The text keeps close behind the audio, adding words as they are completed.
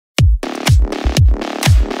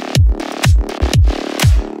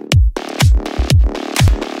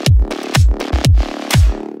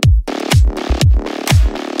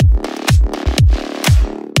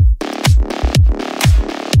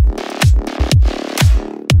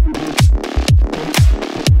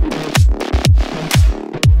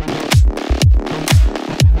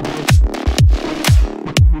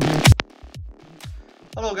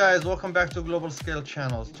guys, welcome back to Globalskills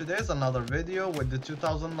channels. Today is another video with the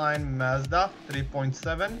 2009 Mazda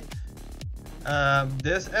 3.7.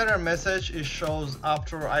 This error message shows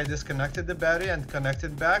after I disconnected the battery and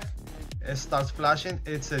connected back. It starts flashing.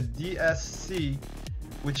 It's a DSC,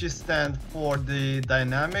 which stands for the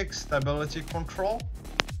Dynamic Stability Control.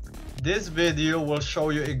 This video will show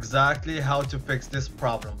you exactly how to fix this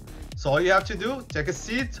problem. So all you have to do, take a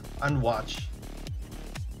seat and watch.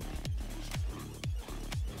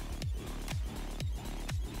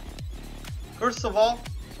 First of all,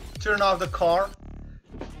 turn off the car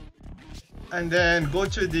and then go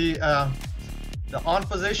to the on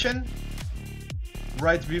position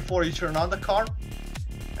right before you turn on the car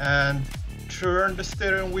and turn the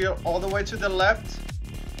steering wheel all the way to the left.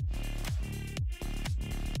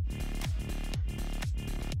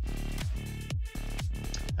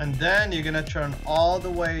 And then you're gonna turn all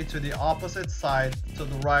the way to the opposite side, to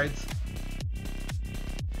the right,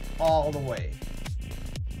 all the way.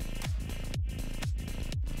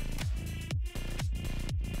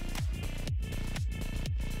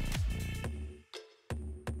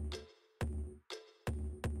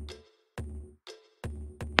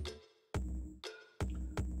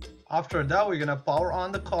 After that, we're gonna power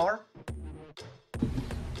on the car.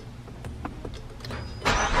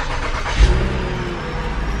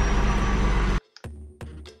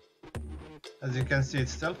 As you can see,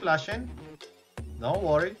 it's still flashing. Don't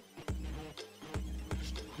worry.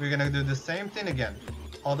 We're gonna do the same thing again,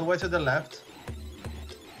 all the way to the left.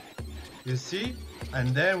 You see?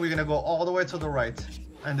 And then we're gonna go all the way to the right.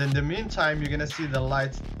 And in the meantime, you're gonna see the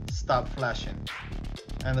lights stop flashing.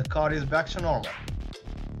 And the car is back to normal.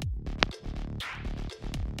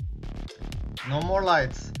 No more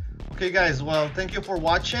lights. Okay guys, well, thank you for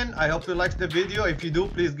watching. I hope you liked the video. If you do,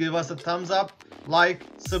 please give us a thumbs up, like,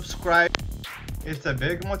 subscribe. It's a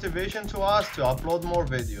big motivation to us to upload more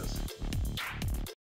videos.